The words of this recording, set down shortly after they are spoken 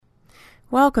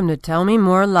Welcome to Tell Me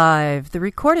More Live, the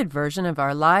recorded version of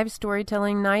our live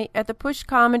storytelling night at the Push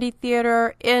Comedy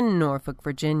Theater in Norfolk,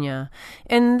 Virginia.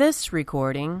 In this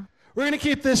recording, we're going to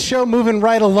keep this show moving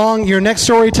right along. Your next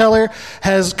storyteller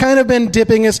has kind of been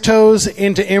dipping his toes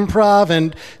into improv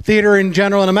and theater in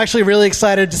general, and I'm actually really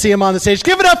excited to see him on the stage.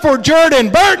 Give it up for Jordan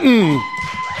Burton!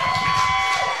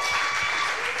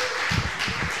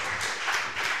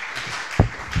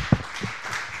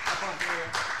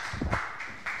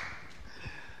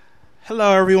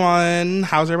 Hello, everyone.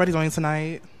 How's everybody doing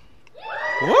tonight?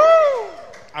 Woo!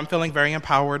 I'm feeling very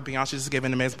empowered. Beyonce just gave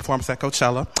an amazing performance at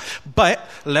Coachella. But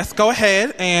let's go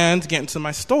ahead and get into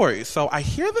my story. So I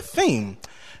hear the theme,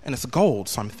 and it's gold.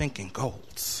 So I'm thinking,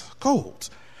 gold.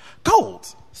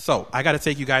 So I got to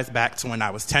take you guys back to when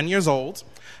I was 10 years old.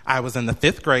 I was in the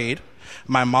 5th grade.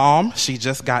 My mom, she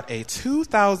just got a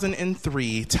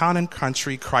 2003 Town &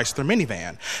 Country Chrysler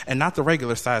minivan, and not the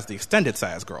regular size, the extended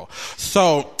size, girl.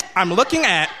 So I'm looking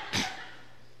at...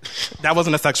 That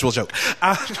wasn't a sexual joke.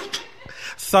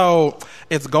 So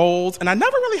it's gold, and I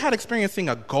never really had experience seeing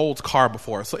a gold car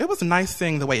before, so it was nice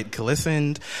seeing the way it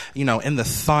glistened, in the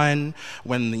sun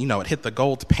when, it hit the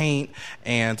gold paint.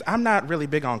 And I'm not really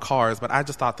big on cars, but I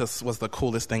just thought this was the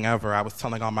coolest thing ever. I was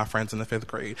telling all my friends in the 5th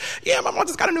grade, yeah, my mom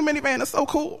just got a new minivan, it's so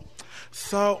cool.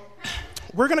 So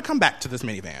we're going to come back to this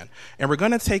minivan, and we're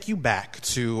going to take you back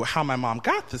to how my mom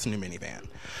got this new minivan.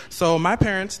 So my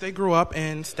parents, they grew up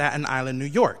in Staten Island, New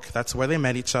York. That's where they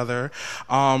met each other.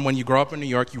 When you grow up in New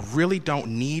York, you really don't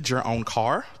need your own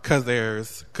car because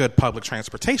there's good public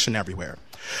transportation everywhere.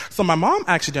 So my mom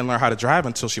actually didn't learn how to drive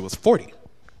until she was 40.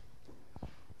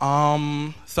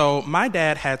 So my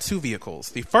dad had 2 vehicles.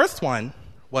 The first one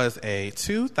was a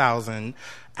 2000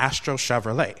 Astro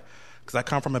Chevrolet. Because I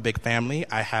come from a big family,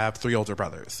 I have 3 older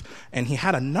brothers. And he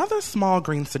had another small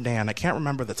green sedan. I can't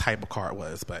remember the type of car it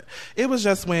was, but it was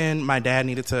just when my dad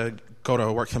needed to go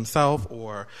to work himself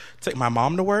or take my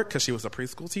mom to work because she was a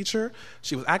preschool teacher.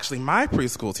 She was actually my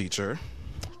preschool teacher.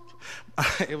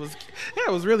 It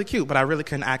was really cute, but I really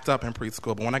couldn't act up in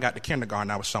preschool. But when I got to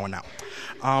kindergarten, I was showing out.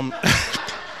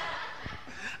 I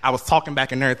was talking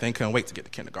back and everything, couldn't wait to get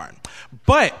to kindergarten.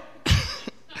 But...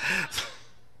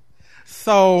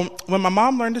 So when my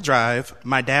mom learned to drive,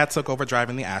 my dad took over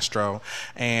driving the Astro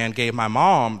and gave my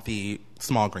mom the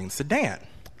small green sedan.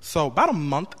 So about a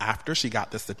month after she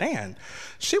got this sedan,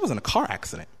 she was in a car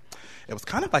accident. It was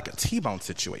kind of like a T-bone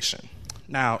situation.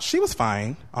 Now, she was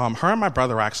fine. Her and my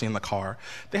brother were actually in the car.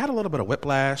 They had a little bit of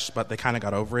whiplash, but they kind of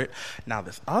got over it. Now,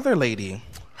 this other lady,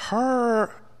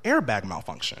 her airbag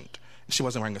malfunctioned. She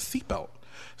wasn't wearing a seatbelt.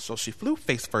 So she flew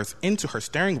face first into her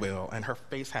steering wheel, and her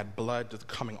face had blood just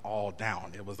coming all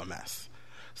down. It was a mess.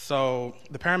 So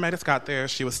the paramedics got there.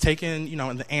 She was taken,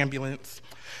 in the ambulance.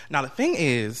 Now, the thing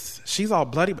is, she's all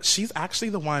bloody, but she's actually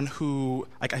the one who,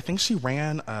 I think she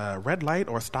ran a red light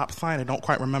or a stop sign. I don't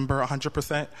quite remember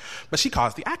 100%, but she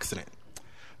caused the accident.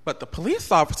 But the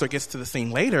police officer gets to the scene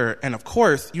later, and of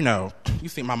course, you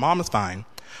see my mom is fine.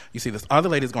 You see this other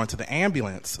lady's going to the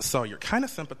ambulance, so you're kind of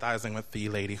sympathizing with the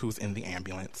lady who's in the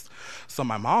ambulance. So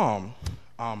my mom,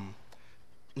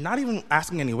 not even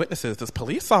asking any witnesses, this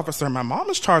police officer, my mom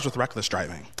is charged with reckless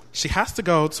driving. She has to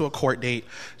go to a court date.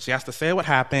 She has to say what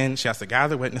happened. She has to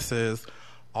gather witnesses,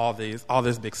 all this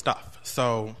big stuff.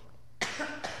 So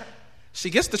she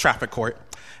gets to traffic court.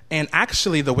 And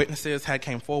actually, the witnesses had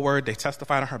came forward. They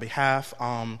testified on her behalf.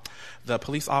 The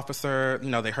police officer,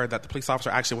 they heard that the police officer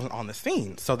actually wasn't on the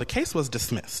scene. So the case was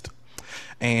dismissed.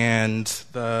 And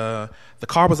the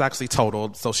car was actually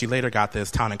totaled. So she later got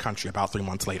this Town & Country about 3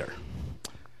 months later.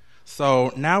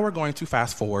 So now we're going to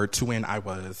fast forward to when I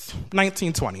was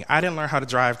 19, 20. I didn't learn how to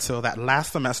drive till that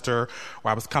last semester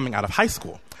where I was coming out of high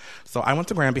school. So I went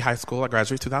to Granby High School. I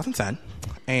graduated 2010.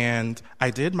 And I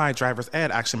did my driver's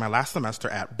ed, actually my last semester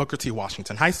at Booker T.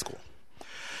 Washington High School.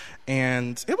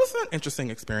 And it was an interesting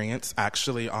experience,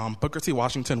 actually. Booker T.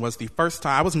 Washington was the first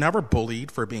time. I was never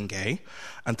bullied for being gay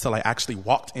until I actually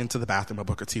walked into the bathroom of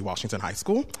Booker T. Washington High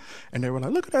School. And they were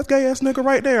like, look at that gay-ass nigga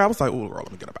right there. I was like, ooh, girl,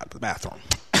 let me get up out of the bathroom.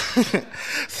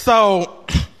 So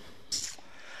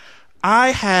I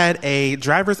had a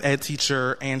driver's ed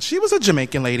teacher, and she was a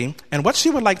Jamaican lady. And what she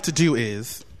would like to do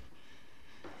is,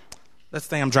 let's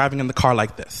say I'm driving in the car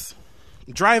like this.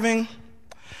 I'm driving,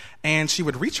 and she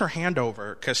would reach her hand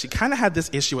over because she kind of had this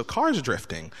issue with cars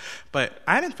drifting. But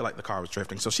I didn't feel like the car was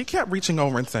drifting, so she kept reaching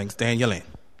over and saying, stay in your lane.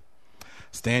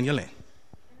 Stay in your lane.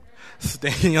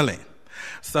 Stay in your lane.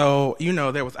 So,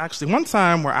 there was actually one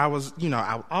time where I was,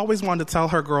 I always wanted to tell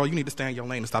her, girl, you need to stay in your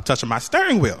lane and stop touching my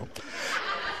steering wheel.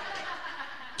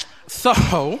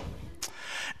 So,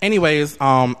 Anyways,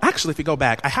 actually, if you go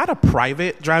back, I had a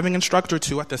private driving instructor,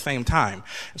 too, at the same time.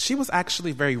 She was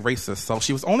actually very racist, so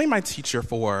she was only my teacher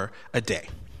for a day.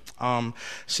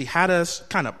 She had a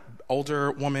kind of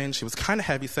older woman. She was kind of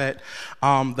heavyset.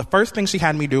 The first thing she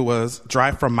had me do was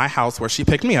drive from my house, where she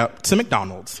picked me up, to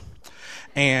McDonald's.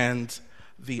 And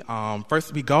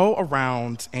first we go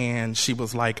around, and she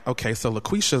was like, okay, so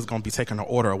LaQuisha's going to be taking her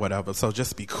order or whatever, so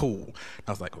just be cool. And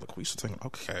I was like, LaQuisha's taking,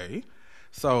 okay.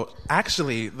 So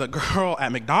actually, the girl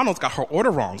at McDonald's got her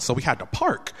order wrong, so we had to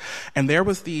park. And there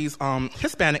was these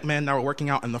Hispanic men that were working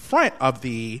out in the front of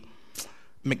the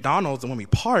McDonald's, and when we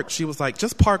parked, she was like,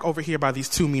 just park over here by these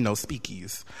two me no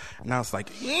speakies. And I was like,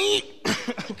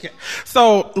 okay.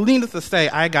 So needless to say,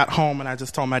 I got home and I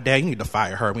just told my dad, you need to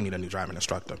fire her. We need a new driving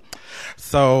instructor.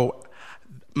 So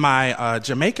my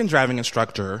Jamaican driving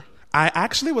instructor, I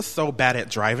actually was so bad at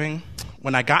driving.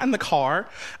 When I got in the car,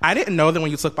 I didn't know that when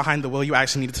you took behind the wheel, you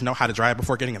actually needed to know how to drive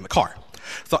before getting in the car.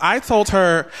 So I told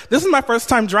her, this is my first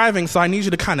time driving, so I need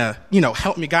you to kind of,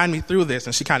 help me, guide me through this.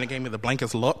 And she kind of gave me the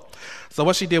blankest look. So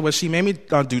what she did was she made me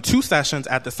do 2 sessions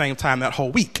at the same time that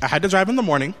whole week. I had to drive in the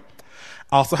morning,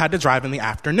 also had to drive in the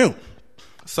afternoon.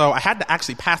 So I had to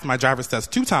actually pass my driver's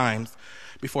test 2 times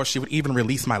before she would even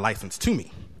release my license to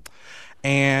me.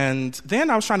 And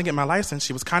then I was trying to get my license.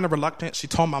 She was kind of reluctant. She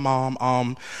told my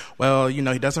mom, well,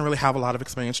 he doesn't really have a lot of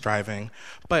experience driving.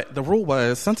 But the rule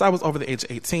was, since I was over the age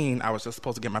of 18, I was just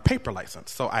supposed to get my paper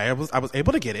license. So I was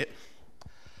able to get it.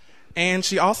 And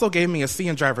she also gave me a C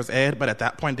in driver's ed, but at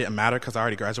that point it didn't matter because I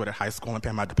already graduated high school and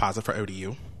paid my deposit for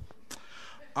ODU.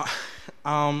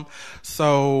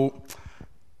 So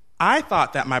I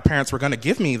thought that my parents were going to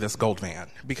give me this gold van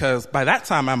because by that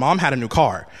time my mom had a new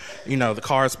car. The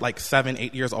car's like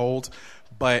 7-8 years old.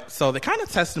 But so they kind of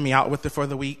tested me out with it for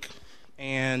the week.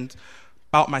 And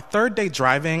about my 3rd day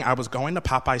driving, I was going to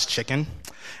Popeye's Chicken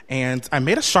and I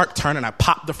made a sharp turn and I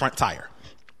popped the front tire.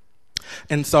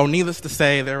 And so needless to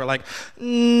say, they were like,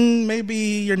 maybe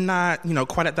you're not,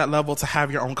 quite at that level to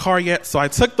have your own car yet. So I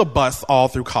took the bus all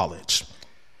through college.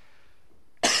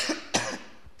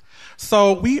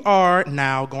 So we are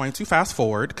now going to fast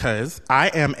forward because I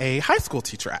am a high school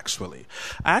teacher, actually.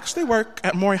 I actually work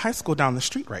at Maury High School down the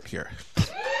street right here.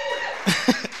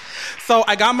 So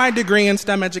I got my degree in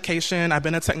STEM education. I've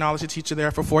been a technology teacher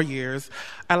there for 4 years.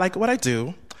 I like what I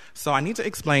do. So I need to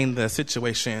explain the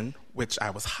situation which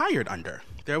I was hired under.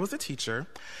 There was a teacher,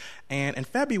 and in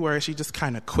February, she just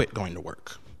kind of quit going to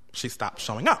work. She stopped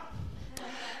showing up.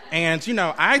 And,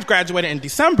 I graduated in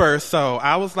December, so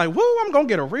I was like, woo, I'm going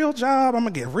to get a real job. I'm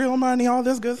going to get real money, all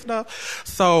this good stuff.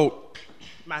 So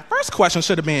my first question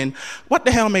should have been, what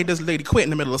the hell made this lady quit in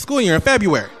the middle of school year in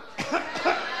February?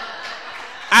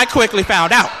 I quickly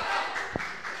found out.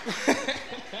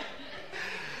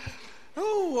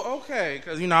 Oh, okay.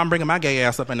 Because, I'm bringing my gay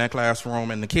ass up in that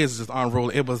classroom, and the kids just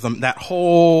unruly. It was that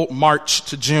whole March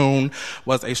to June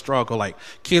was a struggle. Like,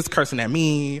 kids cursing at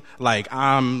me. Like,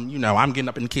 I'm getting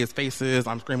up in the kids' faces.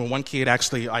 I'm screaming. One kid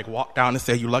actually, walked down and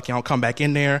said, you lucky I don't come back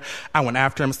in there. I went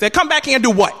after him and said, come back here and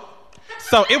do what?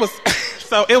 So it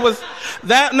was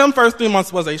that, them first 3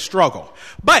 months was a struggle.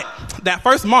 But that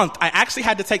first month, I actually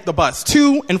had to take the bus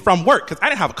to and from work because I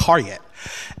didn't have a car yet.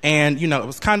 And, it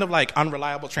was kind of like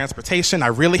unreliable transportation. I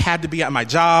really had to be at my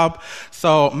job.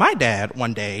 So my dad,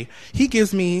 one day, he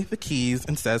gives me the keys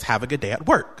and says, have a good day at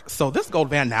work. So this gold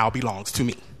van now belongs to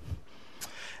me.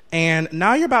 And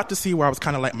now you're about to see where I was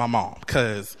kind of like my mom.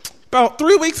 Because about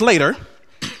 3 weeks later,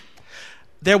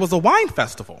 there was a wine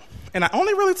festival. And I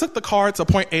only really took the car to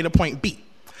point A to point B.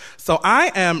 So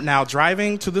I am now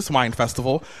driving to this wine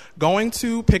festival, going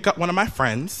to pick up one of my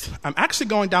friends. I'm actually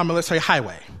going down Military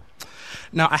Highway.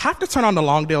 Now, I have to turn on the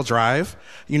Longdale Drive.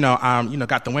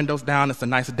 Got the windows down. It's a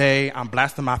nice day. I'm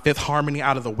blasting my Fifth Harmony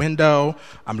out of the window.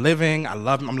 I'm loving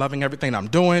everything I'm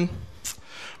doing.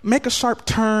 Make a sharp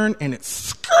turn, and it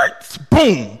skirts,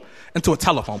 boom, into a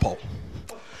telephone pole.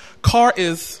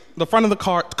 The front of the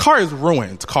car is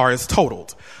ruined. Car is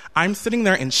totaled. I'm sitting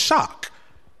there in shock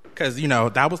because,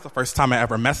 that was the first time I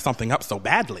ever messed something up so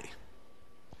badly.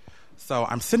 So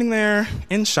I'm sitting there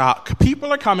in shock.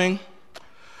 People are coming.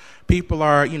 People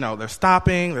are, they're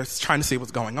stopping. They're trying to see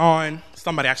what's going on.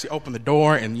 Somebody actually opened the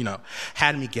door and,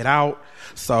 had me get out.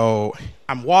 So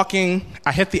I'm walking.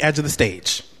 I hit the edge of the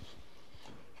stage.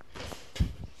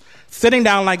 Sitting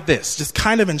down like this, just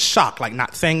kind of in shock, like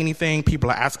not saying anything. People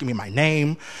are asking me my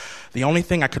name. The only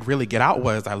thing I could really get out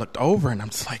was I looked over and I'm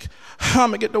just like, I'm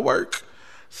going to get to work.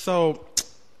 So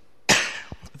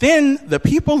then the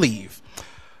people leave.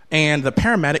 And the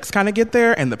paramedics kind of get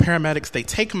there, and the paramedics, they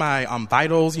take my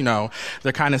vitals,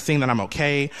 they're kind of seeing that I'm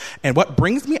okay. And what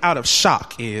brings me out of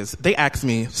shock is they ask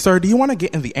me, sir, do you want to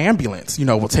get in the ambulance?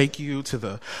 We'll take you to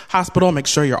the hospital, make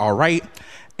sure you're all right.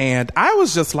 And I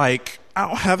was just like, I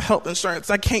don't have health insurance.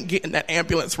 I can't get in that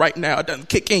ambulance right now. It doesn't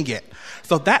kick in yet.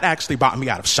 So that actually brought me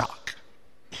out of shock.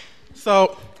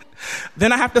 So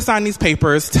then I have to sign these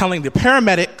papers telling the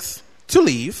paramedics to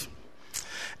leave.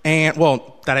 And,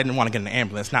 that I didn't want to get in the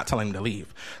ambulance, not telling them to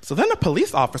leave. So then the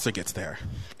police officer gets there.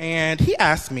 And he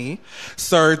asked me,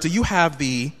 sir, do you have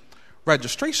the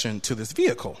registration to this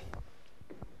vehicle?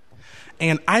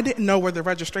 And I didn't know where the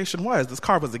registration was. This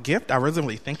car was a gift. I wasn't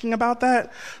really thinking about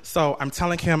that. So I'm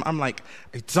telling him, I'm like,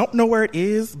 I don't know where it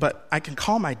is, but I can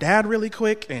call my dad really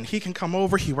quick, and he can come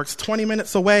over. He works 20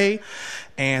 minutes away.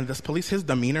 And this police, his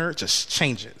demeanor just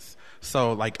changes.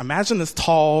 So, imagine this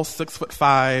tall,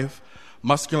 6'5",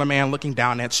 muscular man looking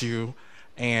down at you.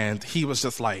 And he was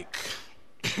just like,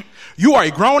 you are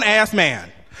a grown-ass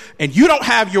man. And you don't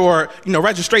have your,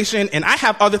 registration, and I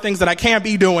have other things that I can't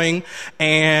be doing.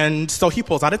 And so he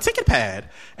pulls out a ticket pad,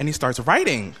 and he starts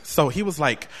writing. So he was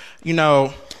like,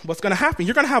 what's going to happen?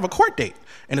 You're going to have a court date,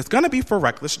 and it's going to be for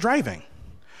reckless driving.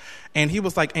 And he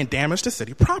was like, and damage to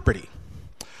city property.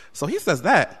 So he says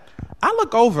that. I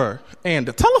look over, and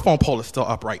the telephone pole is still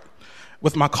upright,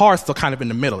 with my car still kind of in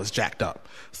the middle. It's jacked up.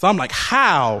 So I'm like,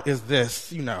 how is this?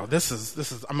 This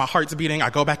is my heart's beating. I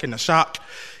go back in the shock.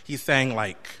 He's saying,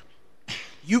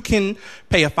 you can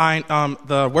pay a fine.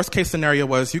 The worst case scenario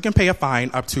was you can pay a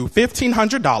fine up to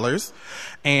 $1,500,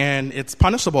 and it's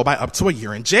punishable by up to a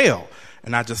year in jail.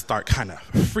 And I just start kind of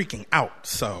freaking out.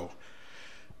 So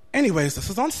anyways, this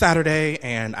is on Saturday,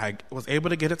 and I was able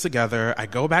to get it together. I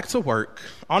go back to work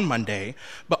on Monday,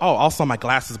 but also my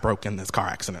glasses broke in this car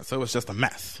accident, so it was just a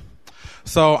mess.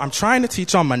 So I'm trying to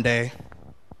teach on Monday,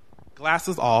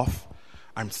 glasses off,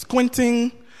 I'm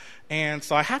squinting, and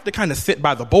so I have to kind of sit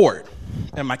by the board.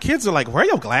 And my kids are like, where are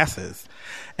your glasses?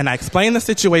 And I explain the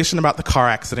situation about the car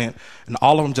accident, and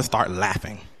all of them just start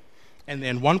laughing. And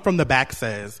then one from the back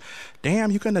says,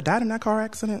 damn, you couldn't have died in that car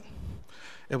accident?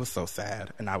 It was so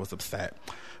sad, and I was upset.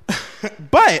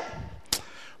 But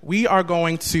we are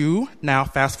going to now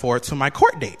fast forward to my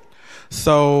court date.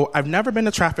 So I've never been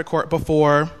to traffic court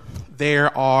before.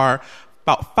 There are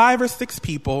about 5 or 6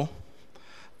 people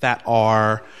that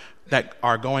are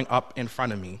going up in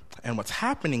front of me. And what's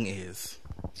happening is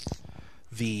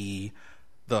the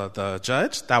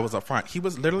judge that was up front, he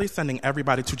was literally sending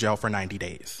everybody to jail for 90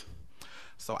 days.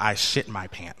 So I shit my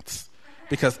pants.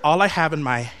 Because all I have in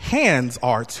my hands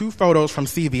are 2 photos from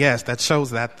CVS that shows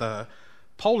that the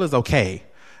pole is okay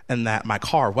and that my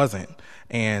car wasn't.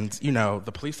 And,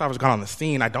 the police officer got on the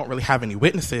scene. I don't really have any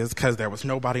witnesses because there was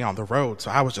nobody on the road. So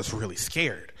I was just really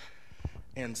scared.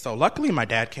 And so luckily my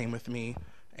dad came with me,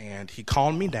 and he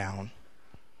calmed me down.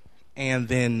 And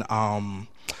then,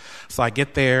 so I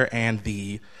get there, and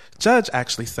the judge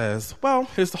actually says, well,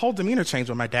 his whole demeanor changed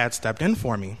when my dad stepped in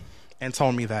for me and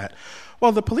told me that,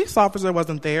 well, the police officer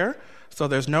wasn't there, so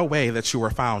there's no way that you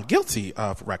were found guilty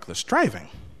of reckless driving.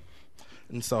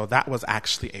 And so that was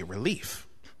actually a relief.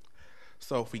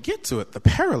 So if we get to it, the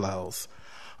parallels,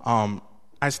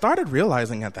 I started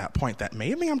realizing at that point that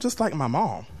maybe I'm just like my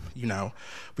mom.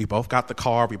 We both got the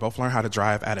car. We both learned how to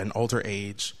drive at an older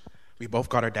age. We both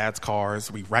got our dad's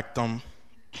cars. We wrecked them.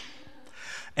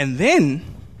 And then,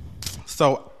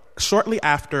 so shortly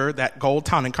after that gold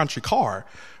Town and Country car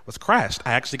was crashed,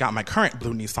 I actually got my current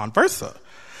blue Nissan Versa.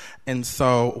 And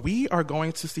so we are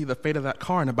going to see the fate of that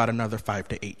car in about another 5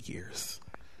 to 8 years.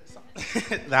 So,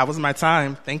 that was my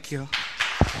time. Thank you.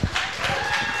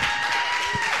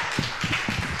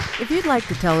 If you'd like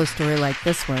to tell a story like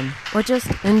this one, or just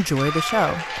enjoy the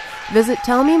show, visit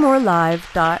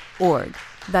tellmemorelive.org.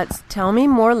 That's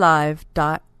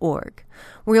tellmemorelive.org,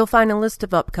 where you'll find a list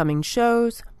of upcoming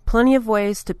shows, plenty of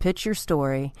ways to pitch your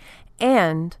story,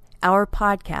 and our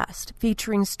podcast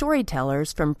featuring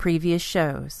storytellers from previous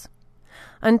shows.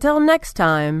 Until next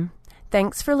time,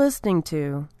 thanks for listening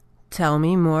to Tell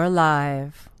Me More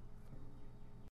Live.